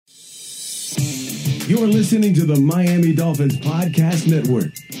You're listening to the Miami Dolphins Podcast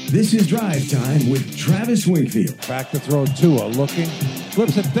Network. This is Drive Time with Travis Wingfield. Back to throw Tua, looking,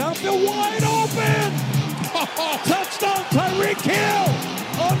 flips it downfield, wide open! Touchdown, Tyreek Hill!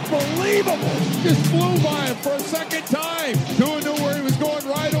 Unbelievable! Just flew by him for a second time. Tua knew where he was going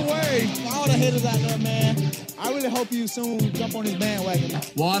right away. All the haters out there, man. I really hope you soon jump on his bandwagon.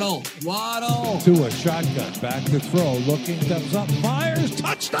 Waddle. Tua, shotgun, back to throw, looking, steps up, fires,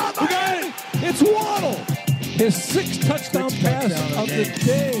 touchdown! We got it! It's Waddle! His sixth touchdown pass of the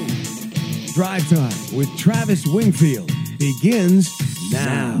day. Drive Time with Travis Wingfield begins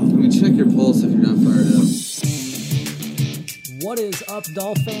now. Let me check your pulse if you're not fired up. What is up,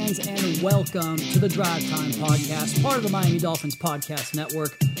 Dolphin fans, and welcome to the Drive Time Podcast, part of the Miami Dolphins Podcast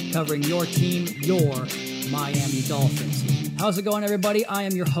Network, covering your team, your Miami Dolphins. How's it going, everybody? I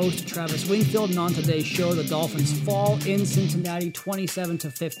am your host, Travis Wingfield, and on today's show, the Dolphins fall in Cincinnati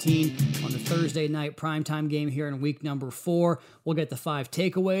 27-15 on the Thursday night primetime game here in week number 4. We'll get the 5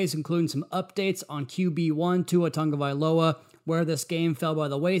 takeaways, including some updates on QB1, Tua Tagovailoa, where this game fell by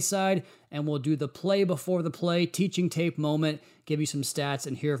the wayside, and we'll do the play before the play, teaching tape moment, give you some stats,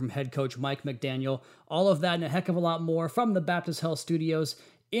 and hear from head coach Mike McDaniel. All of that and a heck of a lot more from the Baptist Health Studios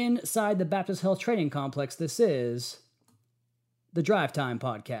inside the Baptist Health Training Complex. This is the Drive Time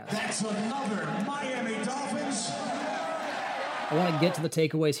Podcast. That's another Miami Dolphins. I want to get to the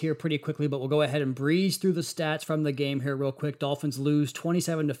takeaways here pretty quickly, but we'll go ahead and breeze through the stats from the game here real quick. Dolphins lose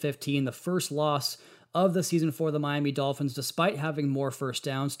 27-15, the first loss of the season for the Miami Dolphins, despite having more first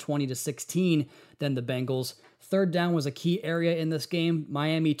downs, 20-16, than the Bengals. Third down was a key area in this game.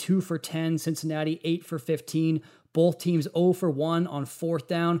 Miami 2 for 10, Cincinnati 8 for 15. Both teams 0 for 1 on fourth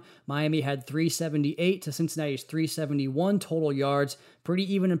down. Miami had 378 to Cincinnati's 371 total yards.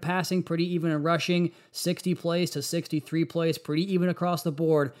 Pretty even in passing, pretty even in rushing. 60 plays to 63 plays, pretty even across the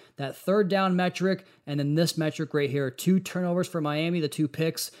board. That third down metric, and then this metric right here, 2 turnovers for Miami, the 2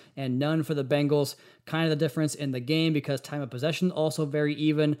 picks, and none for the Bengals. Kind of the difference in the game because time of possession also very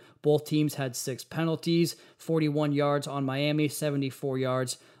even. Both teams had 6 penalties, 41 yards on Miami, 74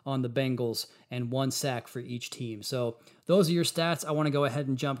 yards on the Bengals, and 1 sack for each team. So those are your stats. I want to go ahead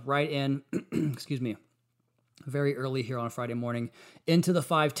and jump right in, excuse me, very early here on Friday morning, into the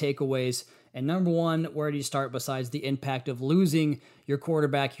 5 takeaways. And number 1, where do you start besides the impact of losing your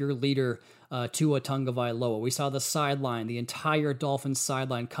quarterback, your leader, Tua Tagovailoa? We saw the sideline, the entire Dolphins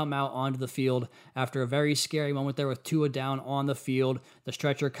sideline come out onto the field after a very scary moment there with Tua down on the field. The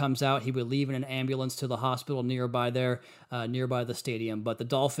stretcher comes out. He would leave in an ambulance to the hospital nearby there, nearby the stadium. But the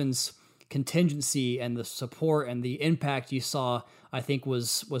Dolphins contingency and the support and the impact you saw, I think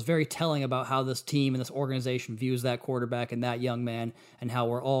was very telling about how this team and this organization views that quarterback and that young man, and how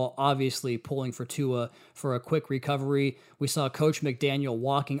we're all obviously pulling for Tua for a quick recovery. We saw Coach McDaniel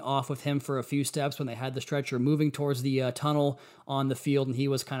walking off with him for a few steps when they had the stretcher moving towards the tunnel on the field, and he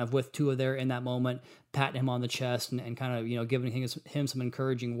was kind of with Tua there in that moment, patting him on the chest and kind of, giving him some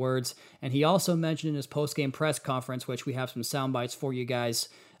encouraging words. And he also mentioned in his post-game press conference, which we have some sound bites for you guys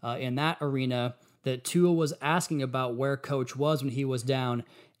in that arena, that Tua was asking about where Coach was when he was down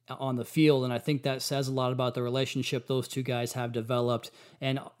on the field, and I think that says a lot about the relationship those two guys have developed.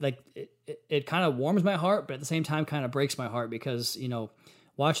 And it kind of warms my heart, but at the same time kind of breaks my heart because,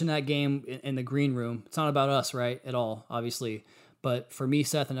 watching that game in the green room, it's not about us, right, at all, obviously. But for me,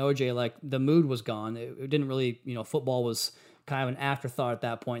 Seth, and OJ, the mood was gone. It didn't really, football was kind of an afterthought at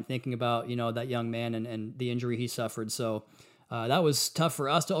that point, thinking about, that young man and the injury he suffered. So that was tough for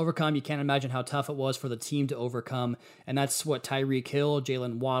us to overcome. You can't imagine how tough it was for the team to overcome. And that's what Tyreek Hill,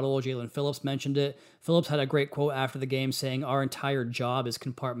 Jalen Waddle, Jalen Phillips mentioned it. Phillips had a great quote after the game saying, "Our entire job is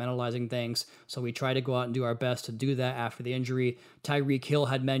compartmentalizing things. So we try to go out and do our best to do that after the injury." Tyreek Hill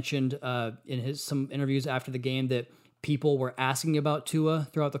had mentioned in some interviews after the game that people were asking about Tua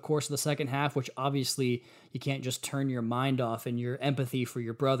throughout the course of the second half, which obviously you can't just turn your mind off and your empathy for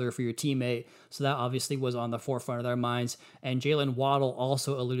your brother, for your teammate. So that obviously was on the forefront of their minds. And Jalen Waddle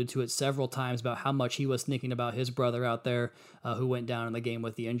also alluded to it several times about how much he was thinking about his brother out there who went down in the game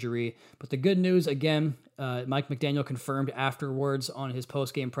with the injury. But the good news, again, Mike McDaniel confirmed afterwards on his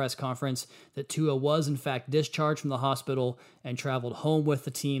post-game press conference that Tua was in fact discharged from the hospital and traveled home with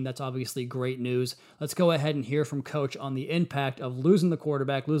the team. That's obviously great news. Let's go ahead and hear from Coach on the impact of losing the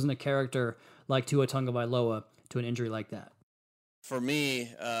quarterback, losing a character like Tua Tagovailoa to an injury like that. For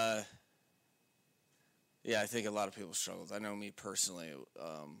me, I think a lot of people struggled. I know me personally,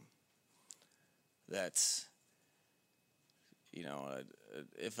 that's,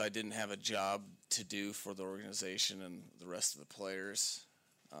 if I didn't have a job to do for the organization and the rest of the players,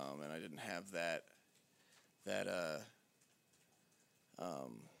 and I didn't have that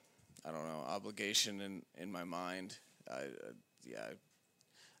obligation in my mind,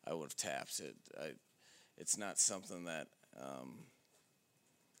 I would have tapped it. It's not something that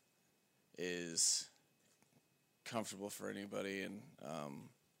is comfortable for anybody, and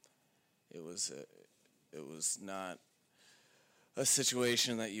it was not a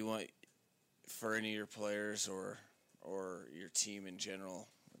situation that you want for any of your players or your team in general.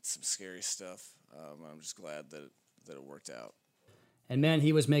 It's some scary stuff. I'm just glad that it worked out. And man,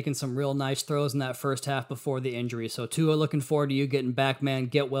 he was making some real nice throws in that first half before the injury. So Tua, looking forward to you getting back, man.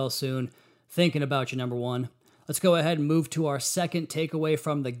 Get well soon. Thinking about you, number one. Let's go ahead and move to our second takeaway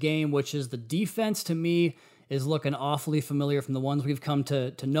from the game, which is the defense, to me, is looking awfully familiar from the ones we've come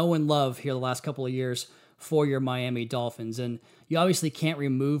to know and love here the last couple of years for your Miami Dolphins. And you obviously can't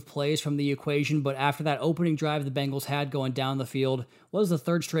remove plays from the equation, but after that opening drive the Bengals had going down the field, was the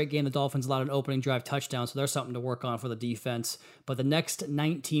third straight game the Dolphins allowed an opening drive touchdown, so there's something to work on for the defense. But the next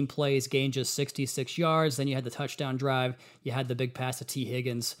 19 plays gained just 66 yards. Then you had the touchdown drive. You had the big pass to T.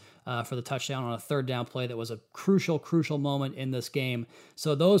 Higgins for the touchdown on a third down play that was a crucial moment in this game.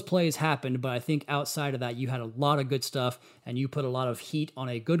 So those plays happened, but I think outside of that, you had a lot of good stuff, and you put a lot of heat on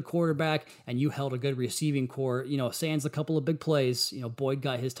a good quarterback, and you held a good receiving core. Sans a couple of big plays. Boyd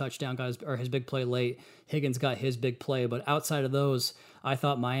got his touchdown, his big play late. Higgins got his big play, but outside of those, I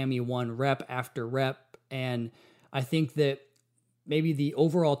thought Miami won rep after rep, and I think that maybe the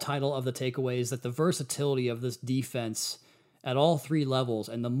overall title of the takeaway is that the versatility of this defense at all three levels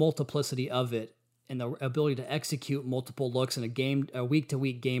and the multiplicity of it and the ability to execute multiple looks in a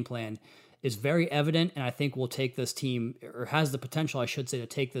week-to-week game plan is very evident, and I think will take this team, or has the potential, I should say, to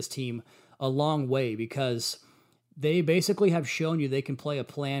take this team a long way, because they basically have shown you they can play a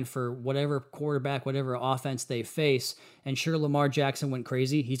plan for whatever quarterback, whatever offense they face. And sure, Lamar Jackson went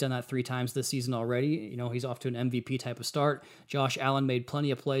crazy. He's done that 3 times this season already. He's off to an MVP type of start. Josh Allen made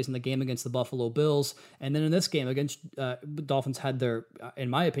plenty of plays in the game against the Buffalo Bills. And then in this game against Dolphins had their, in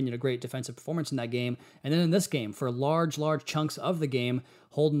my opinion, a great defensive performance in that game. And then in this game, for large chunks of the game,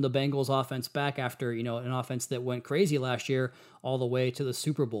 holding the Bengals offense back after, an offense that went crazy last year all the way to the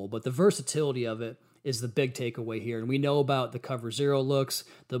Super Bowl. But the versatility of it is the big takeaway here. And we know about the cover zero looks,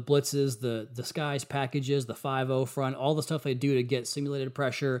 the blitzes, the disguise packages, the 5-0 front, all the stuff they do to get simulated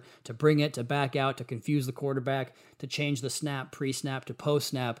pressure, to bring it, to back out, to confuse the quarterback, to change the snap, pre-snap to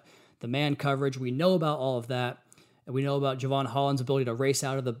post-snap, the man coverage. We know about all of that. And we know about Javon Holland's ability to race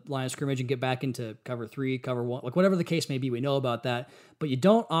out of the line of scrimmage and get back into cover 3, cover 1, like whatever the case may be, we know about that. But you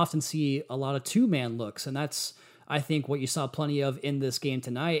don't often see a lot of 2-man looks, and that's, I think, what you saw plenty of in this game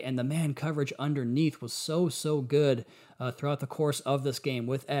tonight, and the man coverage underneath was so good throughout the course of this game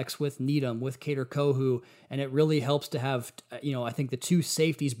with X, with Needham, with Kader Kohou, and it really helps to have, I think the 2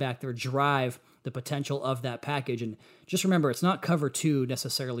 safeties back there drive the potential of that package. And just remember, it's not cover 2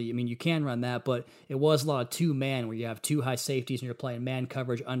 necessarily. I mean, you can run that, but it was a lot of 2-man where you have 2 high safeties and you're playing man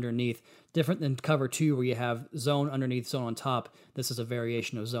coverage underneath. Different than cover 2 where you have zone underneath, zone on top. This is a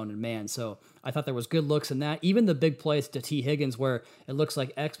variation of zone and man. So I thought there was good looks in that. Even the big plays to T. Higgins where it looks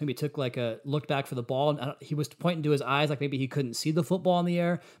like X maybe took like a look back for the ball. And he was pointing to his eyes like maybe he couldn't see the football in the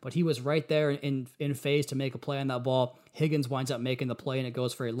air, but he was right there in phase to make a play on that ball. Higgins winds up making the play, and it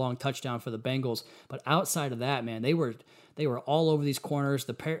goes for a long touchdown for the Bengals. But outside of that, man, they were all over these corners.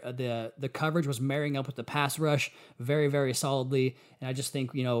 The coverage was marrying up with the pass rush very solidly. And I just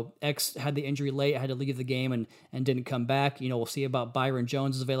think, X had the injury late, had to leave the game and didn't come back. We'll see about Byron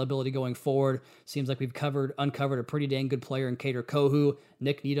Jones' availability going forward. Seems like we've uncovered a pretty dang good player in Kader Kohou.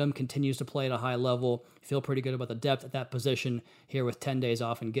 Nick Needham continues to play at a high level. Feel pretty good about the depth at that position here with 10 days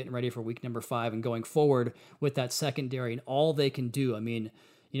off and getting ready for week number 5 and going forward with that secondary and all they can do. I mean,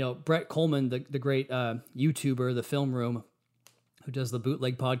 Brett Coleman, the great YouTuber, The Film Room, who does the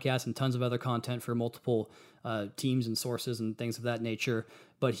Bootleg podcast and tons of other content for multiple teams and sources and things of that nature.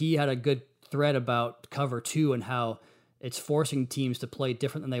 But he had a good thread about cover 2 and how it's forcing teams to play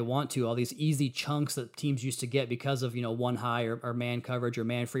different than they want to. All these easy chunks that teams used to get because of, one high or man coverage or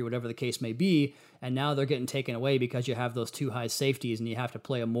man free, whatever the case may be. And now they're getting taken away because you have those 2 high safeties and you have to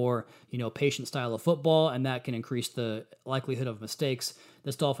play a more, patient style of football, and that can increase the likelihood of mistakes.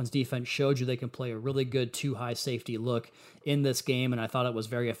 This Dolphins defense showed you they can play a really good 2 high safety look in this game, and I thought it was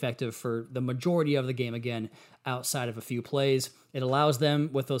very effective for the majority of the game, again, outside of a few plays. It allows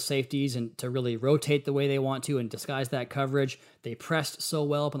them, with those safeties, and to really rotate the way they want to and disguise that coverage. They pressed so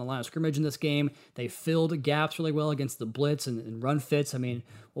well up on the line of scrimmage in this game. They filled gaps really well against the blitz and run fits. I mean,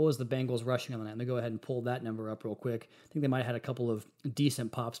 what was the Bengals rushing on that? Let me go ahead and pull that number up real quick. I think they might have had a couple of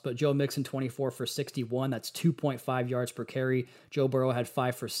decent pops, but Joe Mixon, 24 for 61. That's 2.5 yards per carry. Joe Burrow had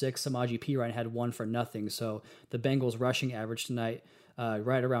 5 for 6. Samaje Perine had 1 for nothing. So the Bengals rushing average tonight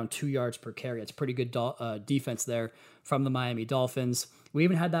right around 2 yards per carry. It's pretty good defense there from the Miami Dolphins. We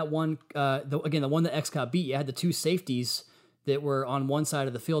even had that one, the one that X got beat. You had the two safeties that were on one side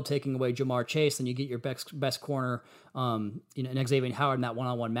of the field taking away Jamar Chase, then you get your best corner, and Xavier Howard in that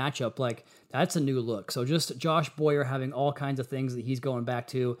one-on-one matchup. Like, that's a new look. So just Josh Boyer having all kinds of things that he's going back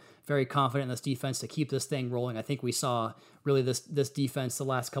to, very confident in this defense to keep this thing rolling. I think we saw really this defense the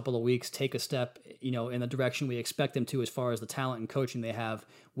last couple of weeks take a step, in the direction we expect them to as far as the talent and coaching they have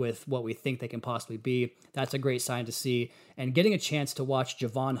with what we think they can possibly be. That's a great sign to see. And getting a chance to watch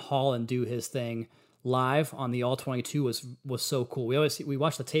Javon Holland do his thing live on the All-22 was so cool. We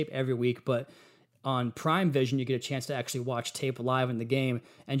watch the tape every week, but on Prime Vision, you get a chance to actually watch tape live in the game,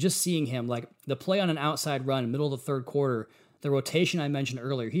 and just seeing him, like the play on an outside run, middle of the third quarter, the rotation I mentioned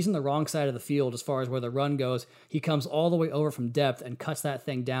earlier, he's on the wrong side of the field as far as where the run goes. He comes all the way over from depth and cuts that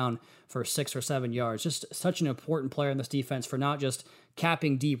thing down for 6 or 7 yards. Just such an important player in this defense for not just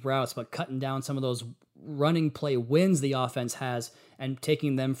capping deep routes, but cutting down some of those running play wins the offense has and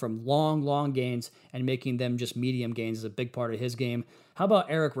taking them from long gains and making them just medium gains is a big part of his game. How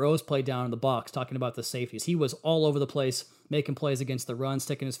about Eric Rose play down in the box, talking about the safeties? He was all over the place, making plays against the run,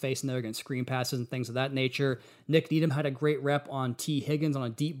 sticking his face in there against screen passes and things of that nature. Nick Needham had a great rep on T. Higgins on a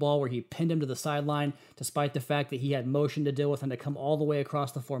deep ball where he pinned him to the sideline, despite the fact that he had motion to deal with and to come all the way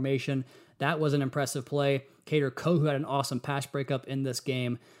across the formation. That was an impressive play. Kader Kohou had an awesome pass breakup in this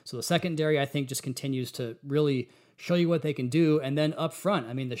game. So the secondary, I think, just continues to really show you what they can do. And then up front,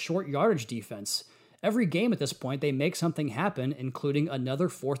 the short yardage defense. Every game at this point, they make something happen, including another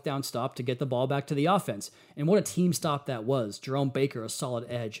 4th down stop to get the ball back to the offense. And what a team stop that was. Jerome Baker, a solid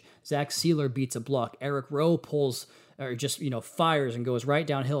edge. Zach Sealer beats a block. Eric Rowe pulls, or just, fires and goes right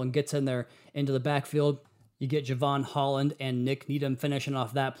downhill and gets in there into the backfield. You get Javon Holland and Nick Needham finishing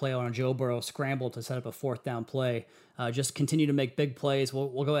off that play on a Joe Burrow scramble to set up a 4th down play. Just continue to make big plays.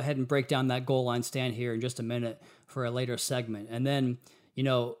 We'll go ahead and break down that goal line stand here in just a minute for a later segment. And then,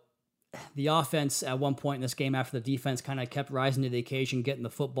 the offense at one point in this game, after the defense kind of kept rising to the occasion, getting the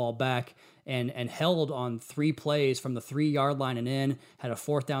football back and held on 3 plays from the 3-yard line and in, had a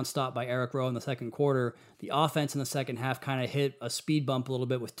 4th down stop by Eric Rowe in the second quarter. The offense in the second half kind of hit a speed bump a little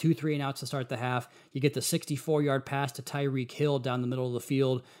bit with 2 3-and-outs to start the half. You get the 64-yard pass to Tyreek Hill down the middle of the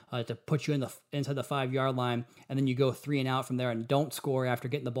field to put you inside the 5-yard line, and then you go 3-and-out from there and don't score after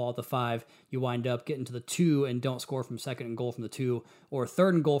getting the ball at the 5. You wind up getting to the 2 and don't score from 2nd and goal from the 2, or 3rd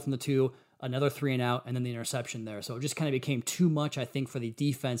and goal from the 2, another 3-and-out, and then the interception there. So it just kind of became too much, I think, for the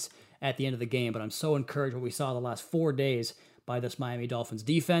defense at the end of the game. But I'm so encouraged what we saw the last 4 days by this Miami Dolphins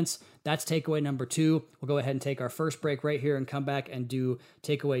defense. That's takeaway number 2. We'll go ahead and take our first break right here and come back and do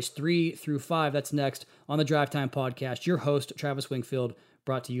takeaways 3 through 5. That's next on the Drive Time Podcast. Your host, Travis Wingfield,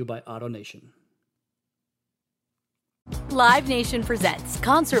 brought to you by Auto Nation. Live Nation presents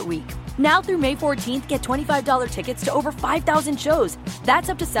Concert Week. Now through May 14th, get $25 tickets to over 5,000 shows. That's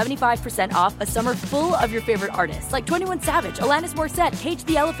up to 75% off a summer full of your favorite artists like 21 Savage, Alanis Morissette, Cage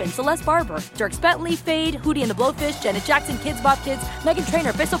the Elephant, Celeste Barber, Dierks Bentley, Fade, Hootie and the Blowfish, Janet Jackson, Kidz Bop Kids, Meghan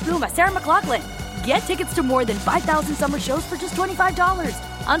Trainor, Peso Pluma, Sarah McLachlan. Get tickets to more than 5,000 summer shows for just $25.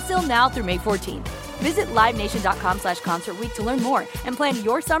 Until now through May 14th. Visit LiveNation.com/Concert Week to learn more and plan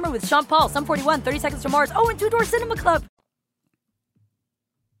your summer with Sean Paul, Sum 41, 30 Seconds to Mars, and Two Door Cinema Club.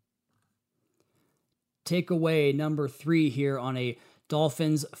 Takeaway number 3 here on a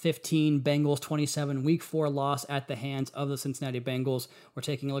Dolphins 15, Bengals 27, Week 4 loss at the hands of the Cincinnati Bengals. We're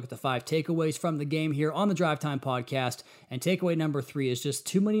taking a look at the 5 takeaways from the game here on the Drive Time Podcast. And takeaway number 3 is just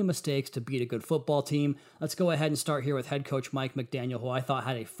too many mistakes to beat a good football team. Let's go ahead and start here with head coach Mike McDaniel, who I thought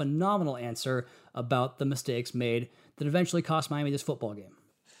had a phenomenal answer about the mistakes made that eventually cost Miami this football game.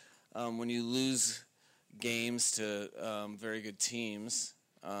 When you lose games to very good teams,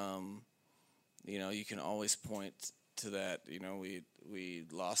 you can always point to that. We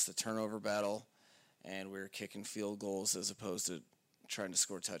lost the turnover battle, and we were kicking field goals as opposed to trying to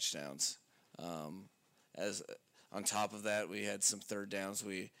score touchdowns. As on top of that, we had some third downs.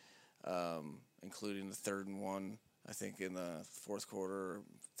 Including the 3rd and 1, I think in the fourth quarter or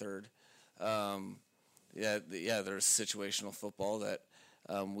third. There's situational football that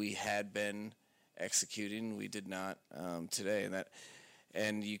we had been executing. We did not today,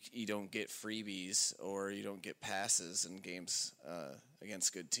 and you don't get freebies or you don't get passes in games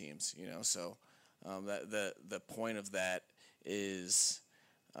against good teams. So that the point of that is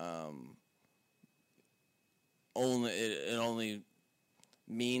only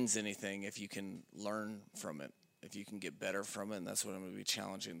means anything if you can learn from it, if you can get better from it, and that's what I'm going to be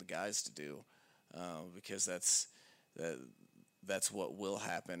challenging the guys to do, because that's what will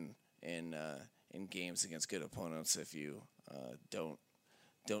happen in games against good opponents if you don't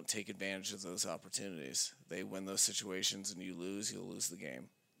don't take advantage of those opportunities. They win those situations, and you'll lose the game.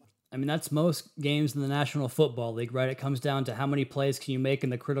 I mean, that's most games in the National Football League, right? It comes down to how many plays can you make in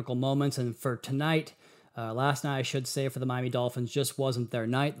the critical moments. And for tonight, last night, I should say, for the Miami Dolphins, just wasn't their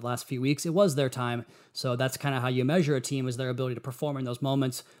night. The last few weeks, it was their time. So that's kind of how you measure a team, is their ability to perform in those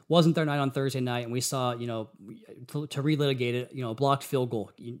moments. Wasn't their night on Thursday night, and we saw, to relitigate it, a blocked field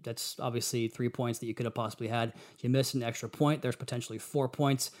goal. That's obviously 3 points that you could have possibly had. You missed an extra point. There's potentially 4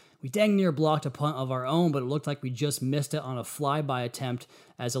 points. We dang near blocked a punt of our own, but it looked like we just missed it on a flyby attempt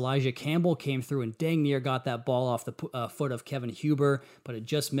as Elijah Campbell came through and dang near got that ball off the foot of Kevin Huber, but it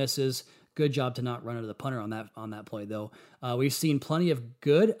just misses. Good job to not run into the punter on that play, though. We've seen plenty of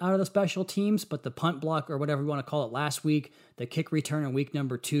good out of the special teams, but the punt block, or whatever you want to call it, last week, the kick return in week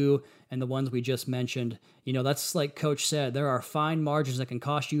number 2, and the ones we just mentioned, that's like Coach said, there are fine margins that can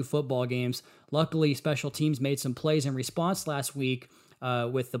cost you football games. Luckily, special teams made some plays in response last week,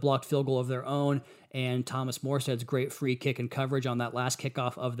 with the blocked field goal of their own, and Thomas Morstead's great free kick and coverage on that last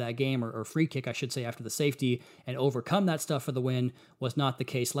kickoff of that game, or free kick, I should say, after the safety, and overcome that stuff for the win was not the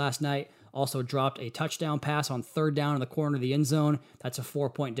case last night. Also dropped a touchdown pass on 3rd down in the corner of the end zone. That's a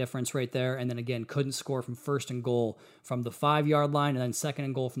 4-point difference right there. And then again, couldn't score from 1st and goal from the 5-yard line, and then 2nd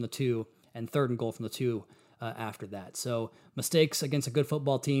and goal from the 2, and 3rd and goal from the 2. After that. So mistakes against a good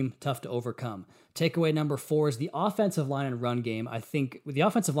football team, tough to overcome. Takeaway number 4 is the offensive line and run game. I think the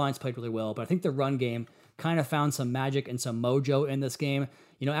offensive line's played really well, but I think the run game kind of found some magic and some mojo in this game.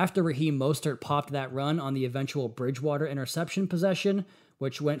 After Raheem Mostert popped that run on the eventual Bridgewater interception possession,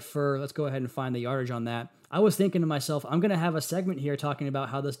 which went for, let's go ahead and find the yardage on that. I was thinking to myself, I'm going to have a segment here talking about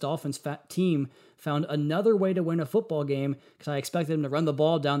how this Dolphins team found another way to win a football game, because I expected them to run the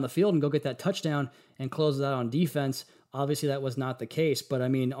ball down the field and go get that touchdown and close it out on defense. Obviously, that was not the case. But, I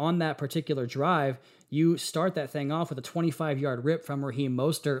mean, on that particular drive, you start that thing off with a 25-yard rip from Raheem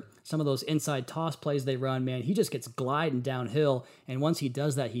Mostert. Some of those inside toss plays they run, man, he just gets gliding downhill. And once he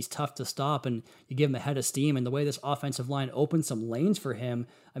does that, he's tough to stop, and you give him a head of steam. And the way this offensive line opened some lanes for him,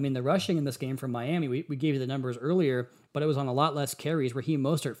 I mean, the rushing in this game from Miami, we gave you the numbers earlier, but it was on a lot less carries. Raheem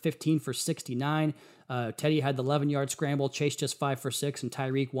Mostert, 15 for 69. Teddy had the 11-yard scramble, Chase just 5 for 6, and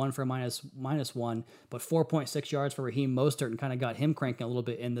Tyreek 1 for minus 1, but 4.6 yards for Raheem Mostert, and kind of got him cranking a little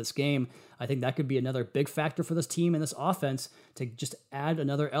bit in this game. I think that could be another big factor for this team and this offense to just add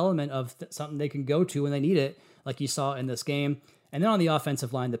another element of something they can go to when they need it, like you saw in this game. And then on the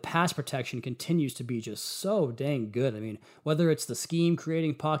offensive line, the pass protection continues to be just so dang good. I mean, whether it's the scheme,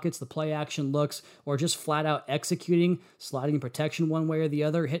 creating pockets, the play action looks, or just flat out executing, sliding protection one way or the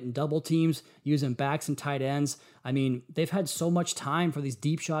other, hitting double teams, using backs and tight ends. I mean, they've had so much time for these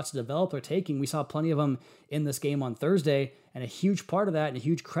deep shots to develop they're taking. We saw plenty of them in this game on Thursday, and a huge part of that and a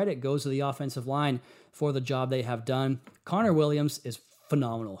huge credit goes to the offensive line for the job they have done. Connor Williams is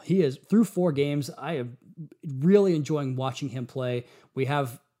phenomenal. He is, through 4 games, I am really enjoying watching him play. We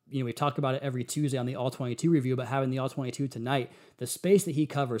have, we talk about it every Tuesday on the All-22 review, but having the All-22 tonight, the space that he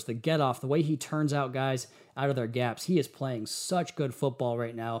covers, the get-off, the way he turns out guys out of their gaps, he is playing such good football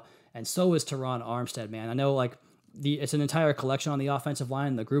right now, and so is Teron Armstead, man. I know, it's an entire collection on the offensive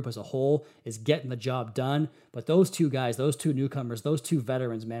line. The group as a whole is getting the job done. But those 2 guys, those 2 newcomers, those 2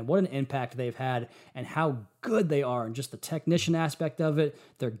 veterans, man, what an impact they've had and how good they are and just the technician aspect of it,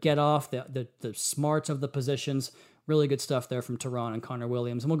 their get off, the smarts of the positions. Really good stuff there from Teron and Connor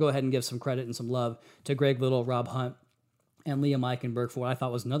Williams. And we'll go ahead and give some credit and some love to Greg Little, Rob Hunt, and Liam Eichenberg for what I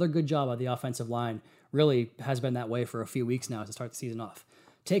thought was another good job of the offensive line. Really has been that way for a few weeks now to start the season off.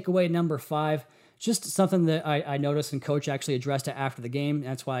 Takeaway number 5. Just something that I noticed, and Coach actually addressed it after the game.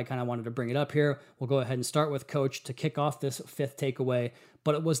 That's why I kind of wanted to bring it up here. We'll go ahead and start with Coach to kick off this 5th takeaway.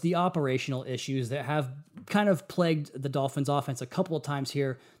 But it was the operational issues that have kind of plagued the Dolphins offense a couple of times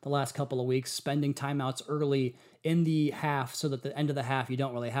here the last couple of weeks, spending timeouts early in the half so that at the end of the half you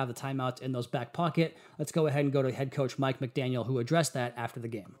don't really have the timeouts in those back pocket. Let's go ahead and go to head coach Mike McDaniel, who addressed that after the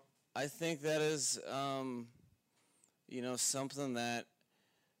game. I think that is, something that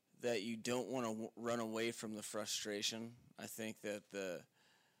you don't want to run away from the frustration. I think that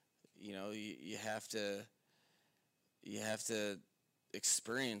you have to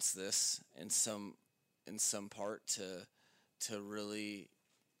experience this in some part to really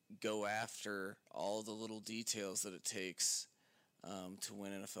go after all the little details that it takes to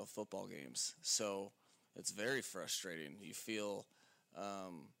win NFL football games. So it's very frustrating. You feel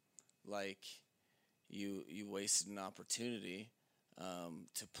like you wasted an opportunity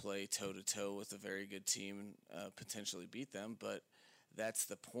to play toe-to-toe with a very good team and potentially beat them, but that's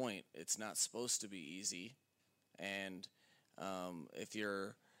the point. It's not supposed to be easy, and if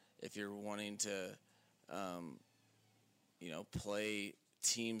you're wanting to play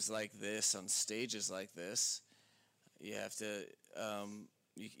teams like this, on stages like this, you have to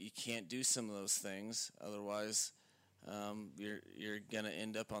you can't do some of those things. Otherwise, you're gonna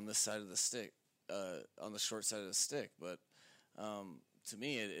end up on this side of the stick, on the short side of the stick. But to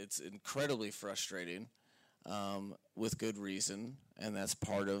me, it's incredibly frustrating, with good reason, and that's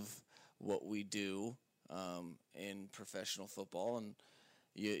part of what we do in professional football. And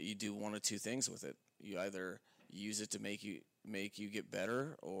you do one of two things with it. You either use it to make you get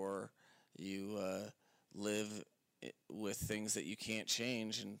better, or you live with things that you can't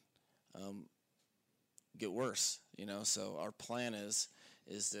change and get worse. So our plan is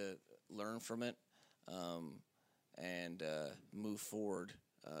to learn from it and move forward.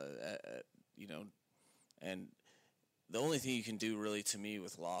 And the only thing you can do really, to me,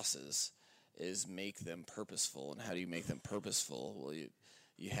 with losses is make them purposeful. And how do you make them purposeful? Well,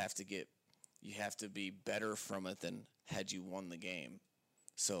 you have to be better from it than had you won the game.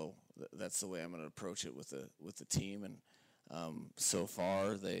 So that's the way I'm going to approach it with the team. And so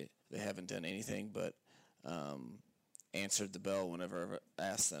far they haven't done anything but answered the bell whenever I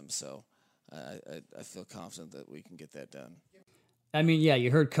asked them. So I feel confident that we can get that done. I mean, yeah,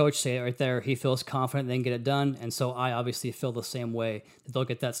 you heard Coach say it right there. He feels confident they can get it done, and so I obviously feel the same way, that they'll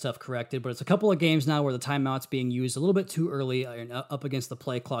get that stuff corrected. But it's a couple of games now where the timeout's being used a little bit too early and up against the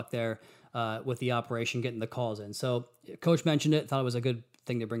play clock there with the operation getting the calls in. So Coach mentioned it, thought it was a good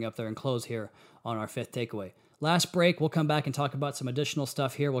thing to bring up there and close here on our fifth takeaway. Last break, we'll come back and talk about some additional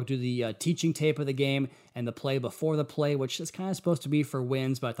stuff here. We'll do the teaching tape of the game and the play before the play, which is kind of supposed to be for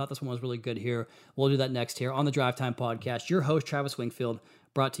wins, but I thought this one was really good here. We'll do that next here on the Drive Time Podcast. Your host, Travis Wingfield,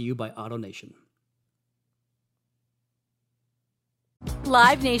 brought to you by Auto Nation.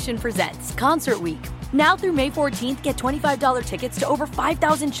 Live Nation presents Concert Week. Now through May 14th, get $25 tickets to over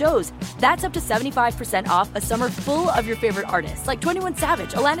 5,000 shows. That's up to 75% off a summer full of your favorite artists like 21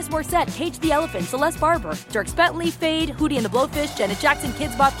 Savage, Alanis Morissette, Cage the Elephant, Celeste Barber, Dierks Bentley, Fade, Hootie and the Blowfish, Janet Jackson,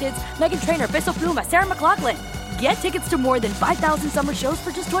 Kids Bop Kids, Meghan Trainor, Bissell Pluma, Sarah McLachlan. Get tickets to more than 5,000 summer shows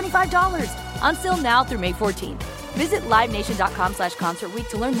for just $25. Until now through May 14th. Visit LiveNation.com/Concert Week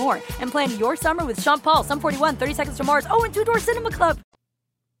to learn more and plan your summer with Sean Paul, Sum 41, 30 Seconds to Mars, and Two Door Cinema Club.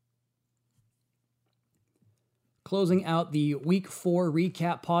 Closing out the Week 4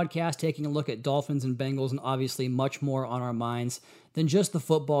 recap podcast, taking a look at Dolphins and Bengals, and obviously much more on our minds than just the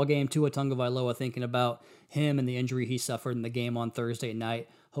football game. Tua Tagovailoa, thinking about him and the injury he suffered in the game on Thursday night,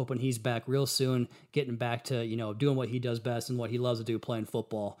 hoping he's back real soon, getting back to, doing what he does best and what he loves to do, playing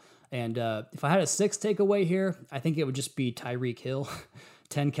football. And if I had a sixth takeaway here, I think it would just be Tyreek Hill.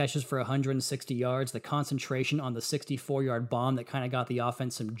 10 catches for 160 yards, the concentration on the 64-yard bomb that kind of got the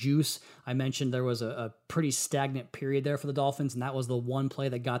offense some juice. I mentioned there was a pretty stagnant period there for the Dolphins, and that was the one play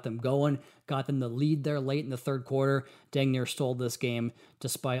that got them going, got them the lead there late in the third quarter. Dang near stole this game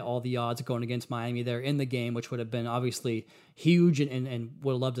despite all the odds going against Miami there in the game, which would have been obviously huge and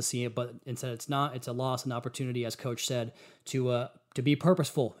would have loved to see it, but instead it's not. It's a loss, an opportunity, as Coach said, to be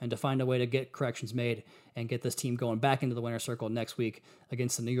purposeful and to find a way to get corrections made and get this team going back into the winner's circle next week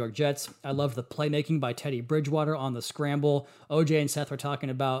against the New York Jets. I love the playmaking by Teddy Bridgewater on the scramble. OJ and Seth were talking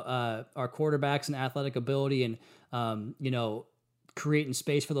about our quarterbacks and athletic ability and, creating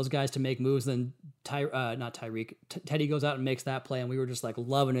space for those guys to make moves. Then Teddy goes out and makes that play, and we were just like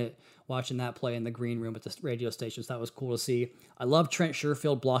loving it, watching that play in the green room at the radio stations. That was cool to see. I love Trent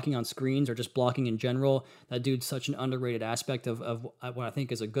Sherfield blocking on screens or just blocking in general. That dude's such an underrated aspect of what I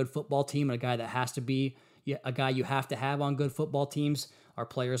think is a good football team, and a guy that has to be a guy you have to have on good football teams are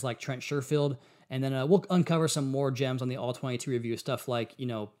players like Trent Sherfield. And then we'll uncover some more gems on the All-22 review, stuff like,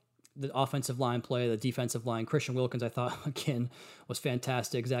 the offensive line play, the defensive line. Christian Wilkins, I thought, again, was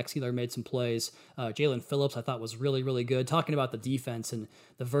fantastic. Zach Sealer made some plays. Jalen Phillips, I thought, was really, really good. Talking about the defense and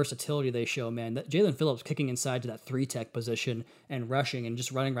the versatility they show, man. Jalen Phillips kicking inside to that 3-tech position and rushing and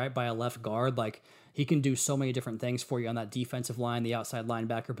just running right by a left guard. Like, he can do so many different things for you on that defensive line, the outside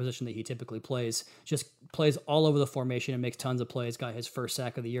linebacker position that he typically plays. Just plays all over the formation and makes tons of plays. Got his first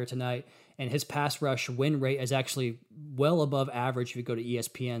sack of the year tonight. And his pass rush win rate is actually well above average if you go to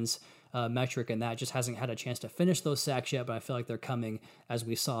ESPN's metric, and that just hasn't had a chance to finish those sacks yet, but I feel like they're coming, as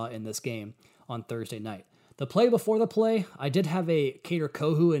we saw in this game on Thursday night. The play before the play, I did have a Kader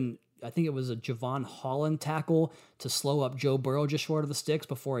Kohou and I think it was a Javon Holland tackle to slow up Joe Burrow just short of the sticks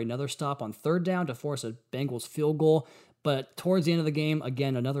before another stop on third down to force a Bengals field goal. But towards the end of the game,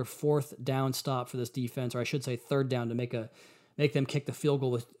 again, another fourth down stop for this defense, or I should say third down, to make them kick the field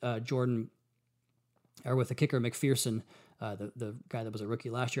goal with with the kicker McPherson the guy that was a rookie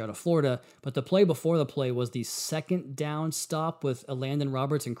last year out of Florida. But the play before the play was the second down stop with Landon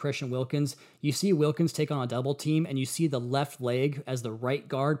Roberts and Christian Wilkins. You see Wilkins take on a double team, and you see the left leg as the right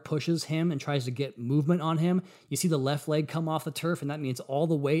guard pushes him and tries to get movement on him. You see the left leg come off the turf, and that means all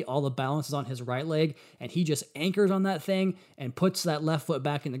the weight, all the balance is on his right leg, and he just anchors on that thing and puts that left foot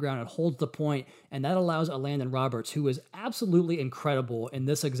back in the ground and holds the point, and that allows a Landon Roberts, who is absolutely incredible in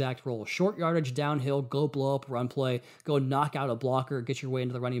this exact role. Short yardage, downhill, go blow up, run play, go knock out a blocker, get your way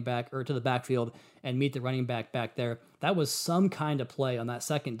into the running back or to the backfield and meet the running back there. That was some kind of play on that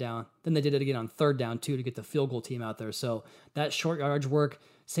second down. Then they did it again on third down too to get the field goal team out there. So that short yardage work,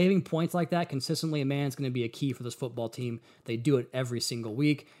 saving points like that consistently, man, is going to be a key for this football team. They do it every single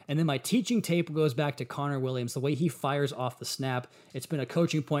week. And then my teaching tape goes back to Connor Williams, the way he fires off the snap. It's been a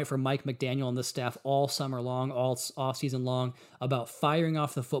coaching point for Mike McDaniel and the staff all summer long, all off season long, about firing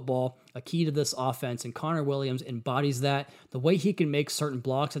off the football, a key to this offense. And Connor Williams embodies that. The way he can make certain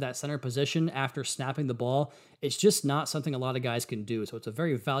blocks at that center position after snapping the ball, it's just not something a lot of guys can do. So it's a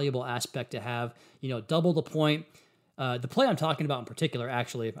very valuable aspect to have, double the point. The play I'm talking about in particular,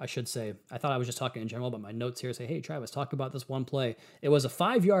 actually, I should say, I thought I was just talking in general, but my notes here say, hey, Travis, talk about this one play. It was a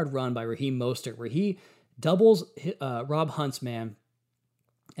 5-yard run by Raheem Mostert where he doubles Rob Hunt's man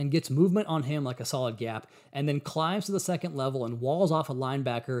and gets movement on him like a solid gap, and then climbs to the second level and walls off a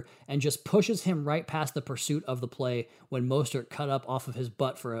linebacker and just pushes him right past the pursuit of the play when Mostert cut up off of his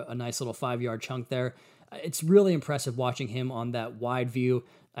butt for a nice little 5-yard chunk there. It's really impressive watching him on that wide view.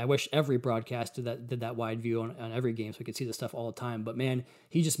 I wish every broadcast did that wide view on every game so we could see this stuff all the time. But man,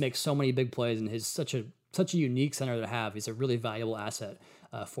 he just makes so many big plays, and he's such a unique center to have. He's a really valuable asset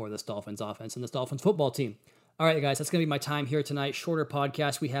for this Dolphins offense and this Dolphins football team. All right, guys, that's going to be my time here tonight. Shorter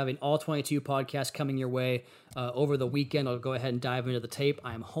podcast. We have an all-22 podcast coming your way over the weekend. I'll go ahead and dive into the tape.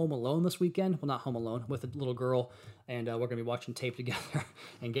 I am home alone this weekend. Well, not home alone, with a little girl, and we're going to be watching tape together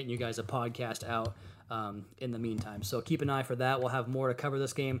and getting you guys a podcast out in the meantime. So keep an eye for that. We'll have more to cover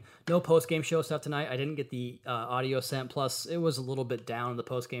this game. No post-game show stuff tonight. I didn't get the audio sent. Plus, it was a little bit down in the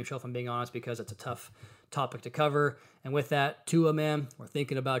post-game show, if I'm being honest, because it's a tough topic to cover. And with that, Tua, man, we're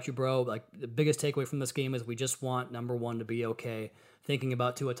thinking about you, bro. Like, the biggest takeaway from this game is we just want number one to be okay. Thinking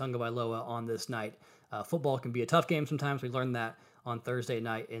about Tua Tagovailoa on this night. Football can be a tough game sometimes. We learned that on Thursday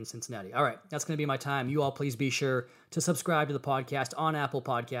night in Cincinnati. All right, that's going to be my time. You all please be sure to subscribe to the podcast on Apple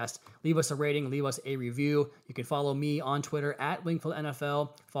Podcasts. Leave us a rating, leave us a review. You can follow me on Twitter at Wingfield NFL.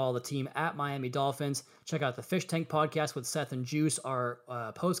 Follow the team at Miami Dolphins. Check out the Fish Tank podcast with Seth and Juice. Our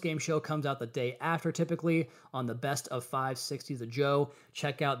post-game show comes out the day after, typically, on the Best of 560 The Joe.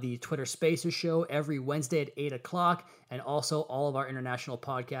 Check out the Twitter Spaces show every Wednesday at 8 o'clock, and also all of our international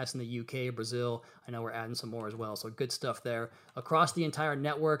podcasts in the UK, Brazil. I know we're adding some more as well, so good stuff there across the entire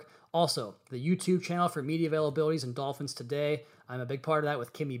network. Also, the YouTube channel for media availabilities and Dolphins Today. I'm a big part of that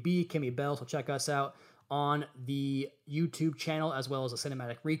with Kimmy B, Kimmy Bell, so check us out on the YouTube channel, as well as the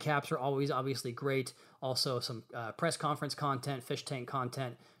cinematic recaps are always obviously great. Also, some press conference content, Fish Tank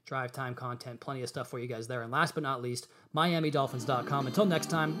content, drive time content, plenty of stuff for you guys there. And last but not least, MiamiDolphins.com. Until next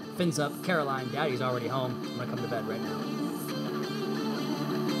time, fins up, Caroline, Daddy's already home. I'm going to come to bed right now.